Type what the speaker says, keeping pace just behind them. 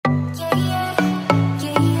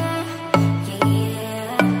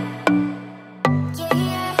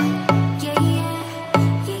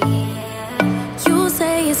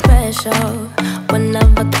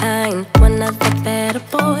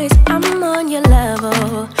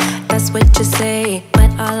what you say, but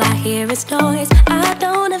all I hear is noise. I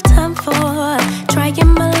don't have time for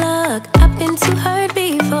trying my luck. I've been too hurt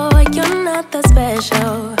before. You're not that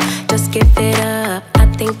special. Just give it up. I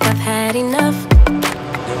think I've had enough.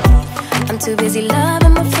 I'm too busy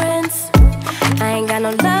loving my friends. I ain't got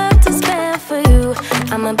no love to spare for you.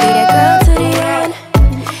 I'ma be that girl to the end.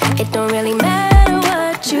 It don't really matter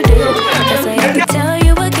what you do. Guess I have to tell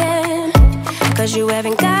you again, 'cause you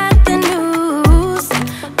haven't got the news.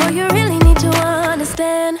 Boy, you really need to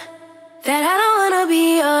understand that I don't wanna be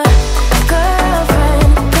your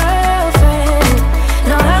girlfriend, girlfriend.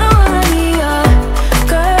 No, I don't wanna be your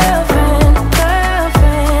girlfriend,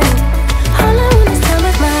 girlfriend. All I wanna spend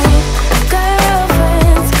with my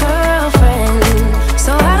girlfriend's girlfriend.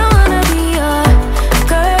 So I don't wanna be your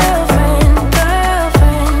girlfriend,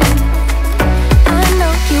 girlfriend. I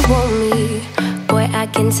know you want me, boy, I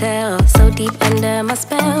can tell. So deep under my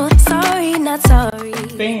spell. Sorry, not sorry,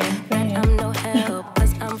 but I'm no help,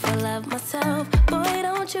 'cause I'm full of myself. Boy,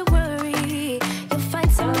 don't you worry, you'll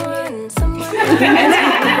find someone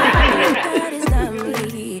that is not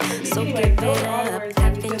me. So give it up,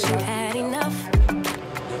 haven't you had enough?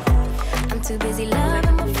 I'm too busy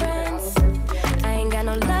loving my friends. I ain't got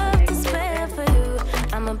no love to spare for you.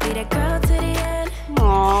 I'ma be that girl to the end.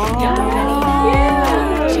 You don't really know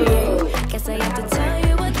what you do. Guess I have to tell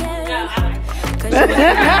you again, 'cause you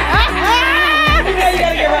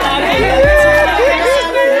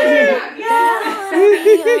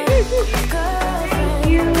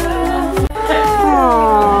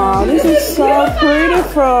Aww, this is so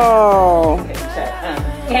beautiful.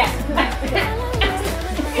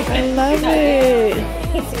 I love it.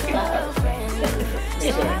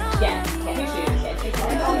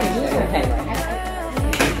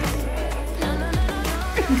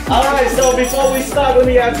 Alright, so before we start, let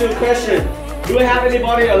me ask you a question. Do we have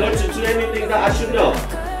anybody allergic to anything that I should know?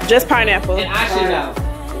 Just pineapple. And I should know.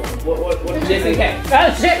 What Just in case.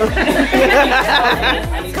 Oh shit!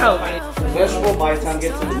 Vegetable, by the time I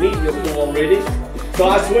get to the meat, you're full already. So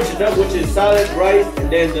I switch it up, which is salad, rice, and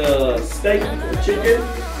then the steak, the chicken,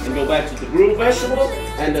 and go back to the grilled vegetable,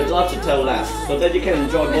 and the lobster tail last. So that you can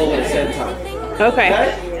enjoy both at the same time. Okay.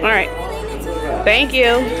 All right. Thank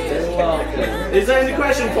you. Is there any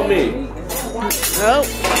question for me? Nope.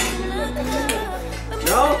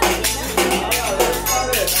 No?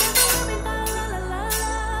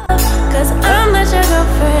 'cause I'm not your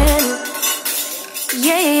girlfriend.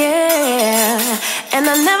 Yeah, yeah. And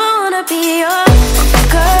I never wanna be your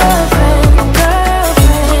girlfriend,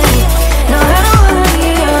 girlfriend. No, I don't wanna be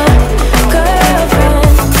your girlfriend,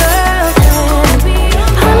 girlfriend.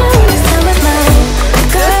 All I wanna spend with my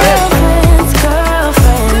girlfriend's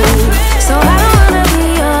girlfriend. So I don't wanna be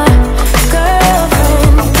your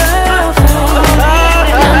girlfriend, girlfriend.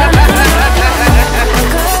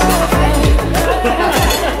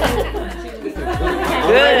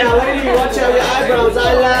 Alright, now lady, watch out your eyebrows,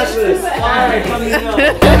 eyelashes. Alright, coming up.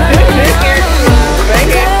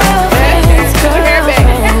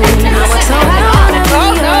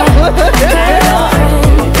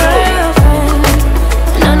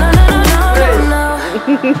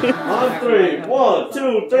 On three, 1,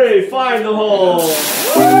 2, 3, find the hole.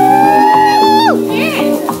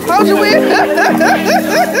 How'd you win?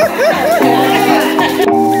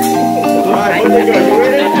 Alright, what they good? You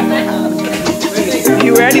ready?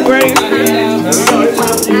 You ready, Brady? There we go, it's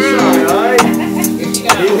time to shine, alright?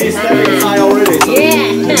 He's stepping high already.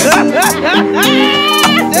 So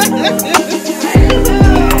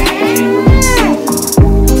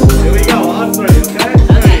here we go, on three, okay?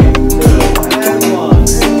 3, 2, and 1.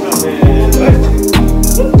 Come in.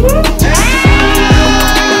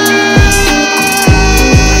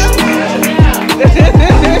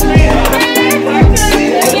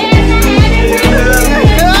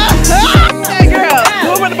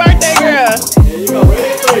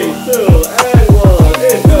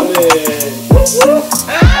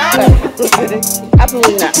 Ready?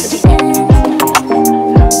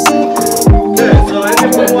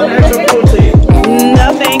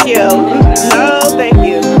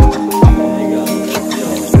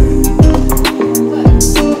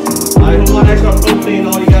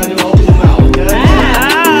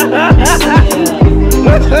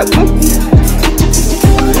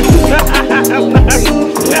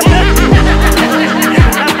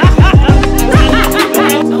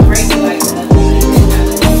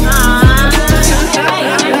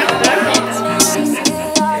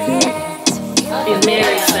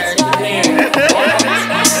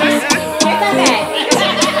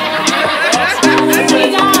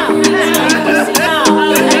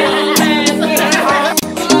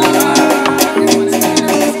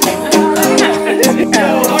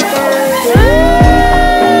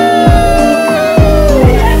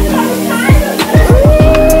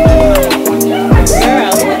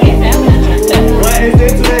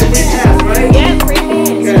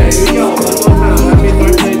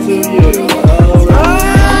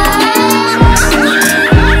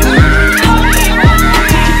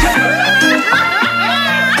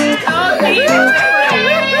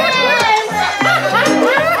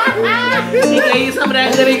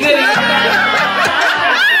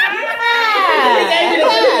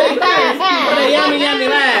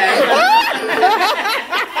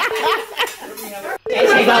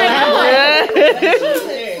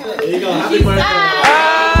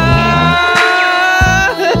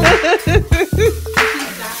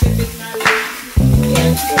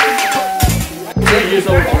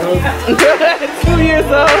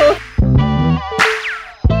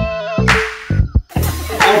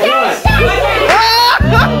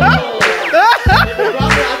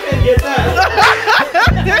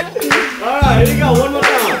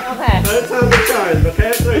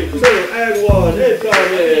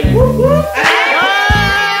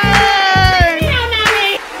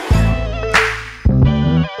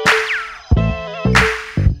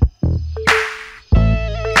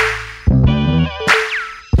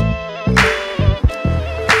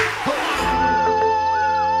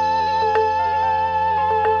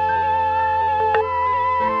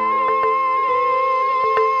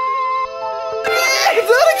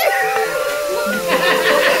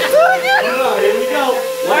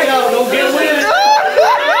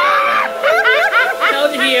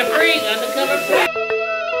 Told you he a freak, undercover freak.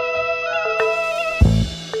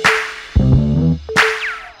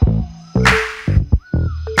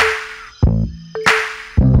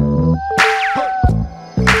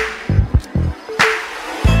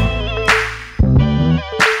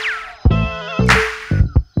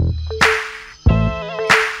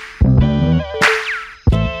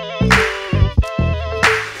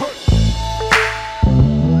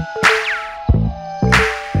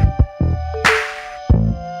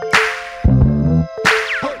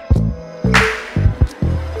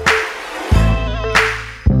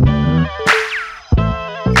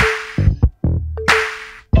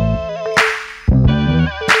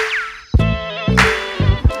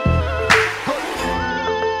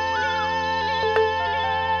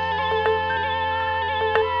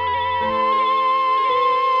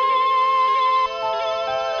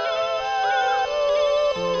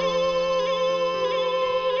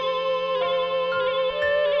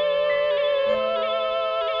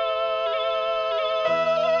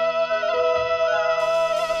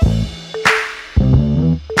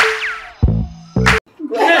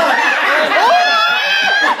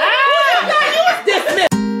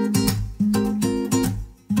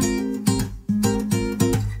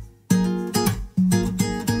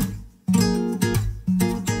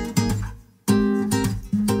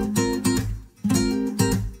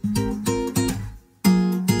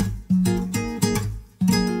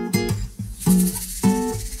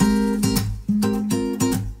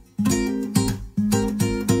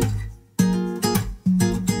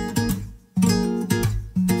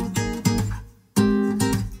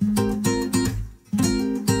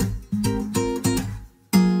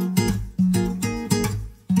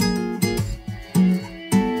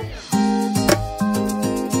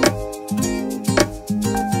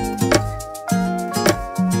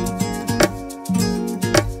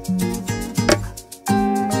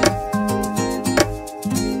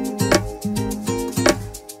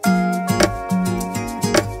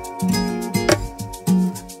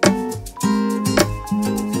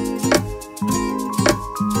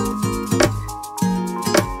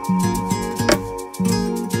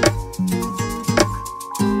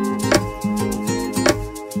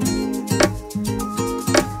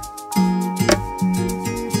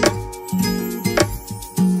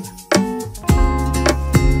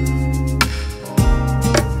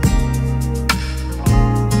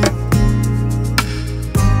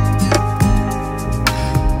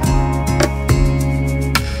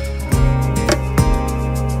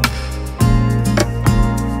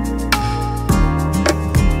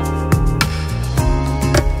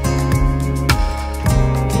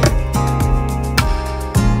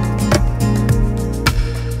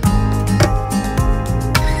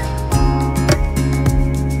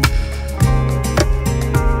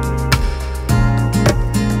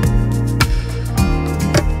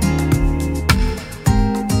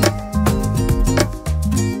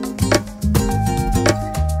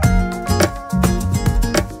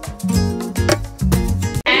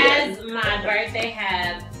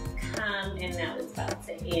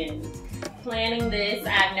 Planning this,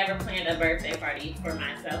 I've never planned a birthday party for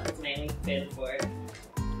myself. It's mainly been for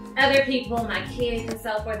other people, my kids and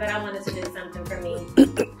so forth, but I wanted to do something for me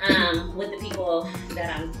with the people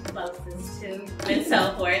that I'm closest to and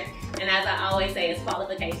so forth. And as I always say, it's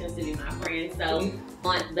qualifications to be my friend. So I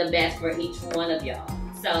want the best for each one of y'all.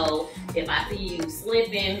 So if I see you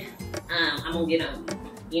slipping, I'm gonna get on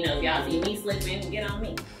you. You know, if y'all see me slipping, get on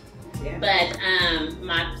me. Yeah. But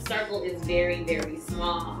my circle is very, very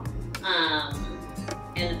small.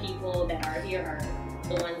 And the people that are here are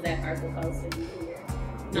the ones that are supposed to be here.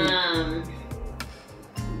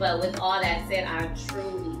 But with all that said, I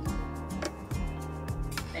truly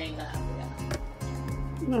thank God for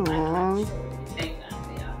y'all. Like, I truly thank God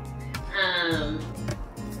for y'all.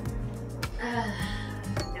 And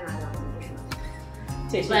I don't want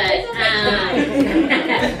to get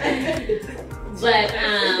but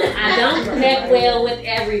I don't connect well with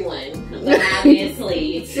everyone. But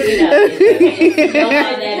obviously, you know, it's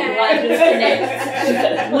nobody that one connect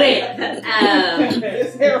with.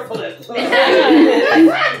 It's hair flip.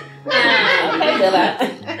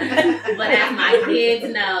 But as my kids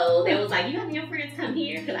know, they was like, "You have your friends come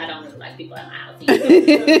here," because I don't really like people at my house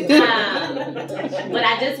either. But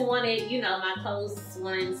I just wanted, you know, my close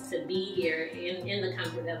ones to be here in the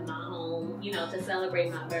comfort of my home, you know, to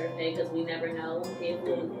celebrate my birthday, because we never know if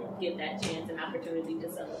we'll get that chance and opportunity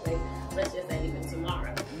to celebrate. Let's just say even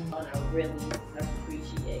tomorrow. And I really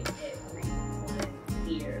appreciate everyone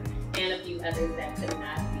here and a few others that could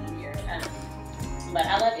not be here. But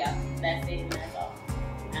I love y'all. That's it and that's all.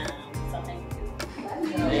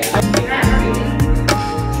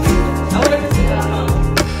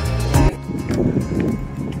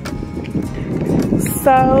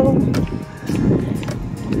 So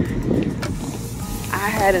I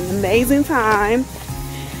had an amazing time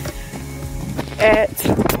at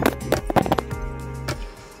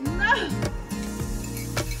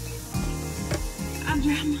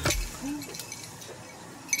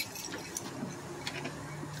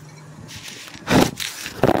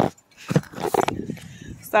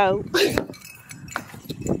So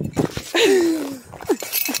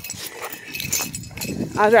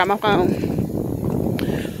I dropped my phone,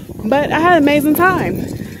 but I had an amazing time.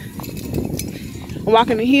 I'm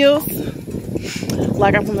walking the hills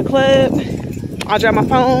like I'm from the club. I dropped my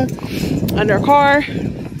phone under a car.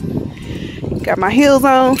 Got my heels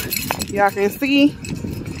on. Y'all can see.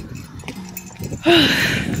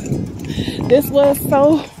 This was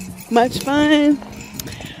so much fun.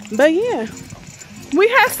 But yeah, we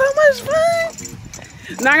had so much fun.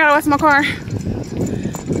 Now I gotta watch my car.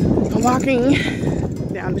 I'm walking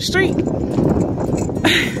down the street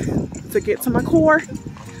to get to my car.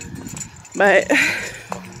 But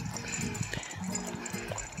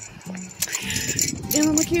it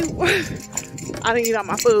look cute. I didn't eat all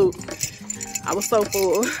my food. I was so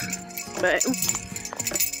full. But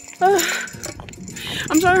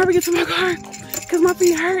I'm trying to hurry get to my car because my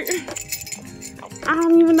feet hurt. I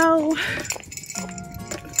don't even know.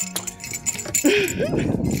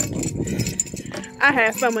 I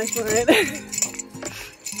had so much fun.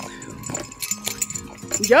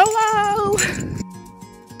 YOLO!